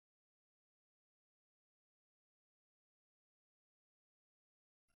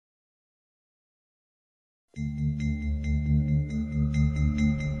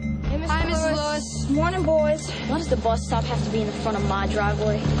Morning, boys. Why does the bus stop have to be in the front of my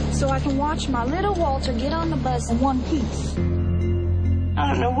driveway? So I can watch my little Walter get on the bus in one piece. I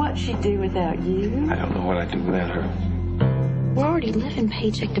don't know what she'd do without you. I don't know what I'd do without her. We're already living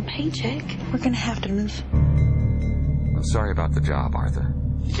paycheck to paycheck. We're gonna have to move. I'm sorry about the job, Arthur.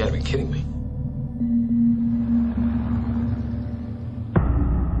 You gotta be kidding me.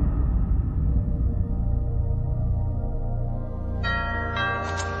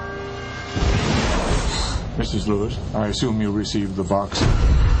 Mrs. Lewis, I assume you received the box.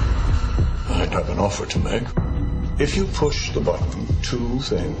 I'd have an offer to make. If you push the button, two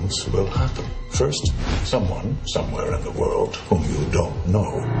things will happen. First, someone, somewhere in the world, whom you don't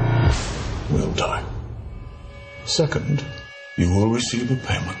know, will die. Second, you will receive a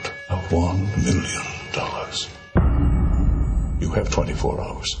payment of $1 million. You have 24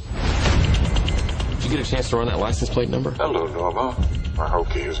 hours. Did you get a chance to run that license plate number? Hello, Norma. I hope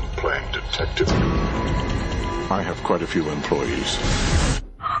he isn't playing detective. I have quite a few employees.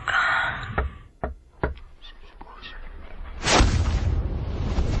 Oh, God.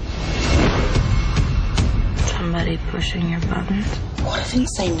 Somebody pushing your buttons? What if he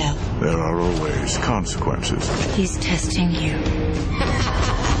say no? There are always consequences. He's testing you.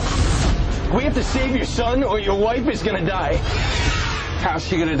 We have to save your son or your wife is gonna die. How's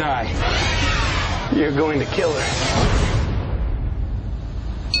she gonna die? You're going to kill her.